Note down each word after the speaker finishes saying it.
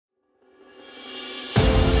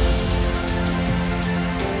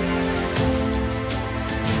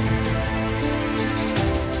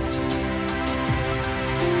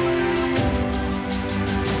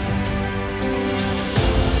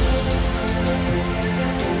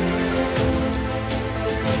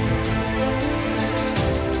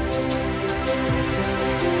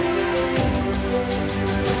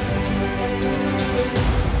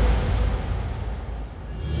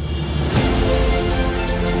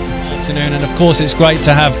afternoon, and of course it's great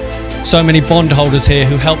to have so many bondholders here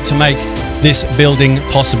who helped to make this building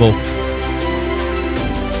possible.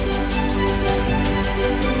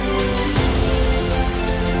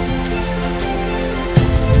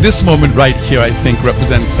 This moment right here, I think,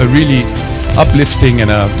 represents a really uplifting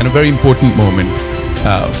and a very important moment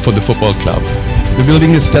for the football club. The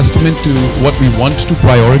building is testament to what we want to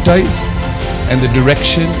prioritize and the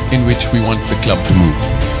direction in which we want the club to move.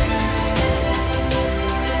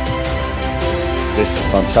 This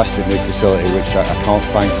fantastic new facility, which I can't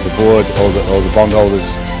thank the board or the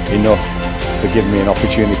bondholders enough for giving me an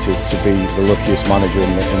opportunity to be the luckiest manager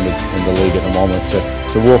in the league at the moment.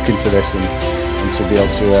 To walk into this and to be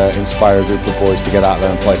able to inspire a group of boys to get out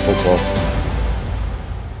there and play football.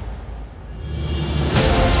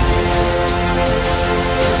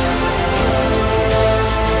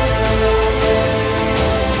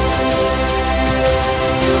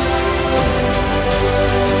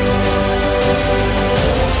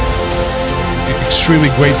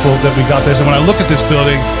 Extremely grateful that we got this, and when I look at this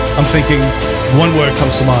building, I'm thinking one word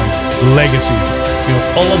comes to mind: legacy. You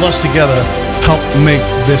know, all of us together help make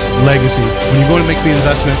this legacy. When you go to make the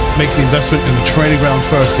investment in the training ground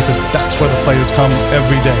first, because that's where the players come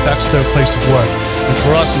every day. That's their place of work. And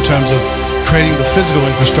for us, in terms of creating the physical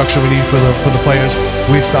infrastructure we need for the players,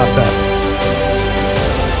 we've got that.